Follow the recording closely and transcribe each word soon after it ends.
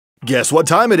Guess what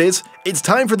time it is? It's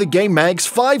time for the Game Mag's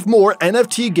 5 more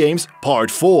NFT games Part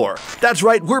 4. That's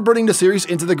right, we're burning the series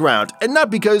into the ground, and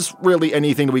not because really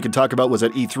anything that we could talk about was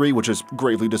at E3, which is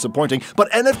gravely disappointing,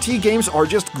 but NFT games are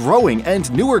just growing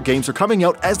and newer games are coming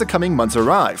out as the coming months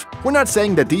arrive. We're not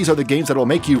saying that these are the games that will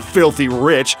make you filthy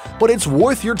rich, but it's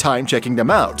worth your time checking them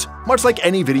out. Much like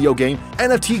any video game,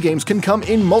 NFT games can come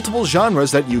in multiple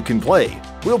genres that you can play.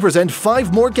 We'll present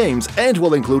 5 more games and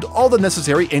we'll include all the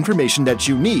necessary information that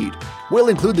you need. We'll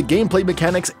include the gameplay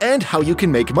mechanics and how you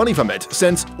can make money from it,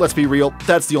 since, let's be real,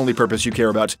 that's the only purpose you care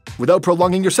about. Without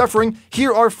prolonging your suffering,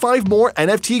 here are 5 more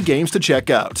NFT games to check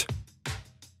out.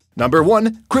 Number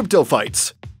 1. Crypto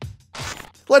Fights.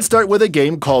 Let's start with a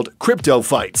game called Crypto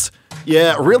Fights.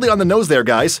 Yeah, really on the nose there,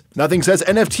 guys. Nothing says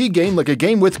NFT game like a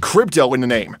game with crypto in the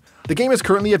name. The game is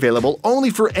currently available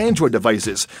only for Android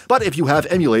devices, but if you have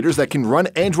emulators that can run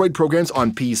Android programs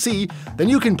on PC, then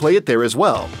you can play it there as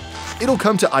well. It'll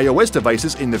come to iOS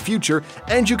devices in the future,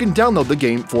 and you can download the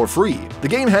game for free. The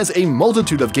game has a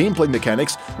multitude of gameplay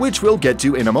mechanics, which we'll get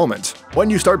to in a moment. When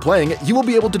you start playing, you will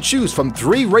be able to choose from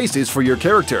 3 races for your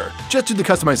character. Just do the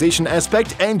customization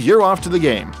aspect and you're off to the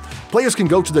game. Players can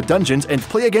go to the dungeons and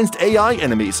play against AI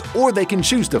enemies, or they can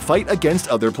choose to fight against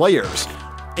other players.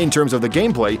 In terms of the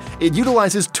gameplay, it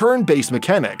utilizes turn-based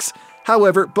mechanics.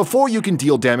 However, before you can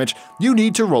deal damage, you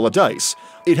need to roll a dice.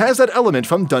 It has that element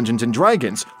from Dungeons &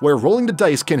 Dragons, where rolling the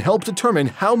dice can help determine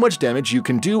how much damage you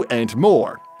can do and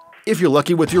more. If you're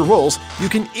lucky with your rolls, you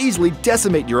can easily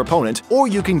decimate your opponent, or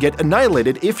you can get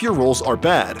annihilated if your rolls are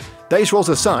bad. Dice rolls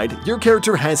aside, your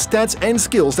character has stats and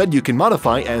skills that you can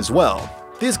modify as well.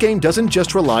 This game doesn't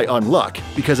just rely on luck,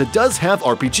 because it does have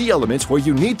RPG elements where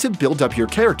you need to build up your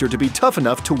character to be tough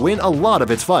enough to win a lot of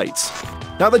its fights.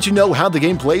 Now that you know how the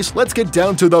game plays, let's get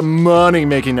down to the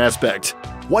money-making aspect.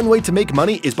 One way to make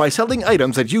money is by selling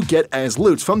items that you get as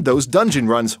loots from those dungeon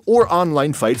runs or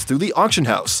online fights through the auction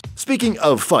house. Speaking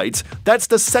of fights, that's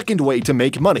the second way to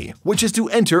make money, which is to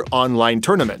enter online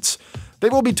tournaments.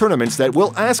 There will be tournaments that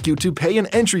will ask you to pay an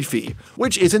entry fee,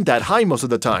 which isn't that high most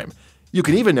of the time. You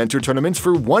can even enter tournaments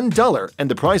for $1, and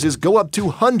the prizes go up to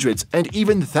hundreds and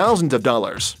even thousands of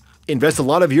dollars. Invest a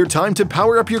lot of your time to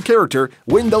power up your character,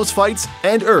 win those fights,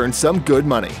 and earn some good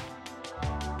money.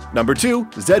 Number 2.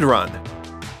 Zed-Run.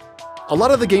 A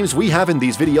lot of the games we have in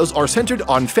these videos are centered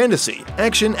on fantasy,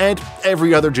 action, and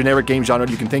every other generic game genre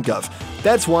you can think of.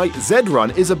 That's why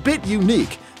Zed-Run is a bit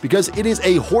unique, because it is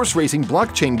a horse racing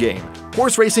blockchain game.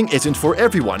 Horse racing isn't for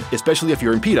everyone, especially if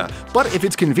you're in PETA, but if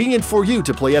it's convenient for you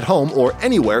to play at home or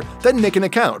anywhere, then make an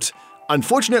account.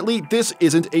 Unfortunately, this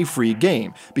isn't a free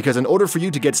game, because in order for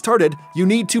you to get started, you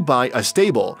need to buy a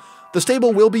stable. The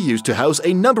stable will be used to house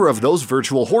a number of those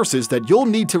virtual horses that you'll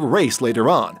need to race later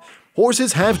on.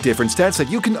 Horses have different stats that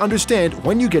you can understand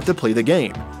when you get to play the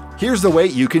game. Here's the way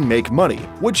you can make money,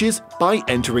 which is by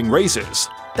entering races.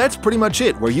 That's pretty much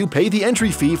it, where you pay the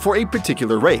entry fee for a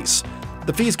particular race.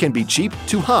 The fees can be cheap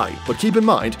to high, but keep in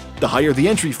mind, the higher the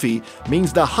entry fee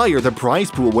means the higher the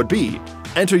prize pool would be.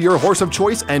 Enter your horse of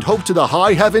choice and hope to the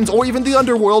high heavens or even the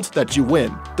underworld that you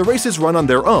win. The races run on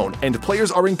their own, and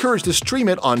players are encouraged to stream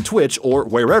it on Twitch or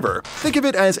wherever. Think of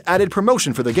it as added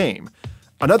promotion for the game.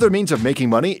 Another means of making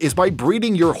money is by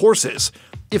breeding your horses.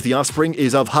 If the offspring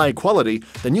is of high quality,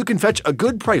 then you can fetch a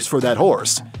good price for that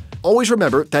horse. Always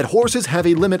remember that horses have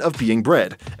a limit of being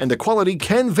bred, and the quality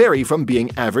can vary from being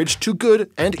average to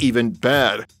good and even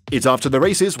bad. It's off to the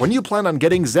races when you plan on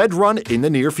getting Zed-Run in the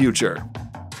near future.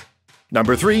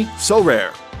 Number 3.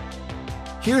 Sorare.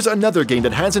 Here's another game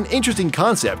that has an interesting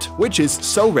concept, which is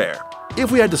Sorare. If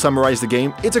we had to summarize the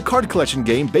game, it's a card collection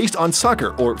game based on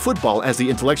soccer, or football as the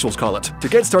intellectuals call it. To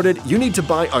get started, you need to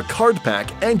buy a card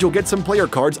pack and you'll get some player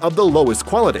cards of the lowest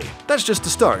quality. That's just the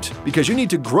start, because you need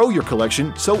to grow your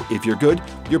collection, so if you're good,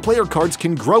 your player cards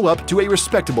can grow up to a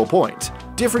respectable point.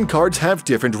 Different cards have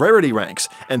different rarity ranks,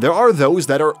 and there are those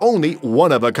that are only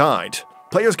one of a kind.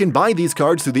 Players can buy these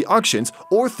cards through the auctions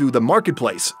or through the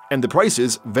marketplace, and the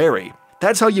prices vary.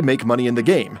 That's how you make money in the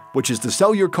game, which is to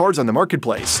sell your cards on the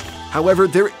marketplace. However,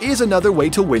 there is another way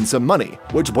to win some money,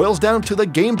 which boils down to the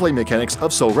gameplay mechanics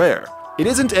of Sorare. It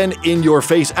isn't an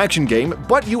in-your-face action game,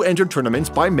 but you enter tournaments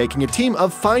by making a team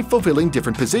of 5 fulfilling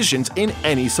different positions in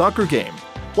any soccer game.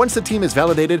 Once the team is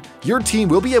validated, your team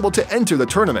will be able to enter the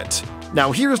tournament.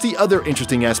 Now here's the other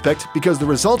interesting aspect, because the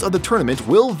result of the tournament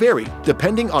will vary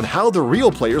depending on how the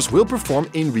real players will perform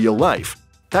in real life.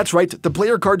 That's right, the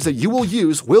player cards that you will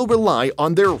use will rely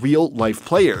on their real-life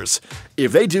players.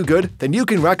 If they do good, then you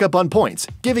can rack up on points,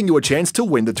 giving you a chance to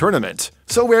win the tournament.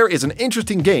 Sorare is an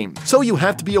interesting game, so you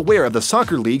have to be aware of the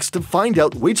soccer leagues to find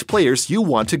out which players you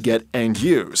want to get and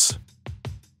use.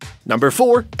 Number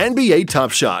 4. NBA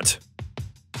Top Shot.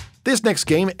 This next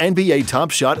game, NBA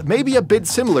Top Shot, may be a bit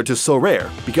similar to Sorare,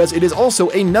 because it is also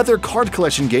another card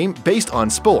collection game based on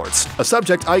sports, a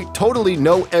subject I totally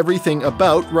know everything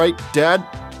about, right, Dad?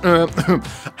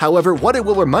 However, what it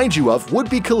will remind you of would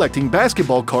be collecting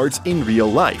basketball cards in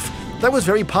real life. That was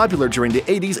very popular during the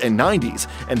 80s and 90s,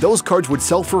 and those cards would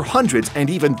sell for hundreds and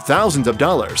even thousands of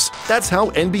dollars. That's how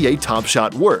NBA Top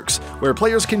Shot works, where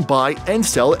players can buy and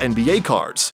sell NBA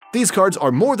cards. These cards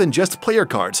are more than just player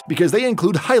cards because they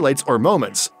include highlights or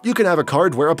moments. You can have a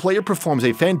card where a player performs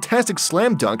a fantastic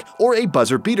slam dunk or a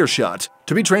buzzer beater shot.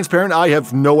 To be transparent, I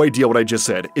have no idea what I just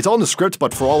said. It's all in the script,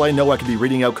 but for all I know, I could be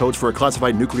reading out codes for a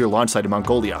classified nuclear launch site in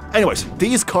Mongolia. Anyways,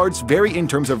 these cards vary in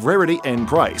terms of rarity and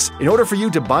price. In order for you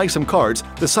to buy some cards,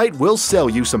 the site will sell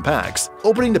you some packs.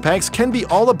 Opening the packs can be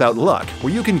all about luck,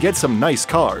 where you can get some nice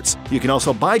cards. You can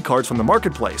also buy cards from the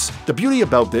marketplace. The beauty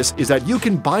about this is that you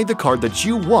can buy the card that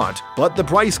you want, but the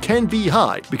price can be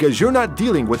high because you're not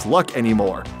dealing with luck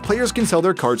anymore. Players can sell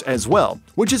their cards as well,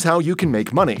 which is how you can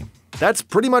make money. That's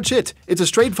pretty much it. It's a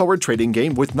straightforward trading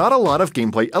game with not a lot of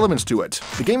gameplay elements to it.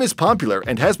 The game is popular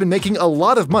and has been making a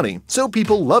lot of money, so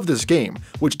people love this game,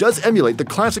 which does emulate the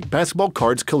classic basketball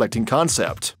cards collecting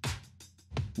concept.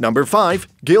 Number 5.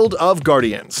 Guild of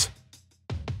Guardians.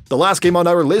 The last game on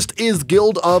our list is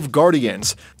Guild of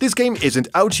Guardians. This game isn't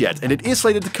out yet, and it is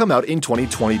slated to come out in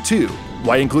 2022.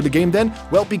 Why include the game then?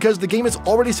 Well, because the game is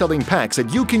already selling packs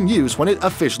that you can use when it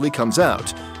officially comes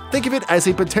out. Think of it as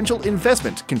a potential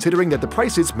investment, considering that the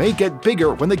prices may get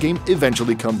bigger when the game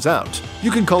eventually comes out.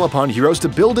 You can call upon heroes to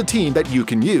build a team that you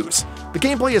can use. The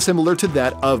gameplay is similar to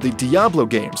that of the Diablo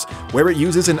games, where it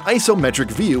uses an isometric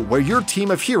view where your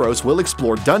team of heroes will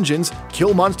explore dungeons,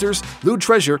 kill monsters, loot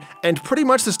treasure, and pretty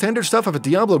much the standard stuff of a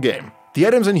Diablo game. The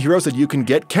items and heroes that you can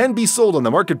get can be sold on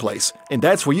the marketplace, and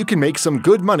that's where you can make some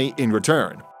good money in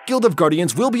return. Guild of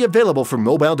Guardians will be available for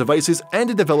mobile devices, and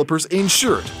the developers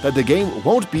ensured that the game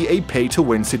won't be a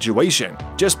pay-to-win situation.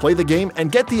 Just play the game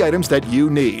and get the items that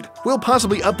you need. We'll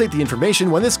possibly update the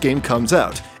information when this game comes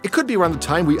out. It could be around the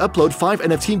time we upload 5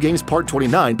 NFT Games Part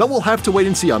 29, but we'll have to wait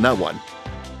and see on that one.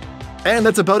 And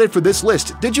that's about it for this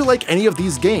list. Did you like any of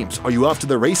these games? Are you off to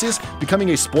the races, becoming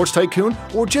a sports tycoon,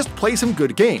 or just play some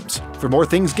good games? For more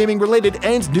things gaming related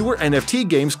and newer NFT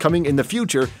games coming in the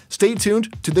future, stay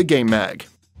tuned to the Game Mag.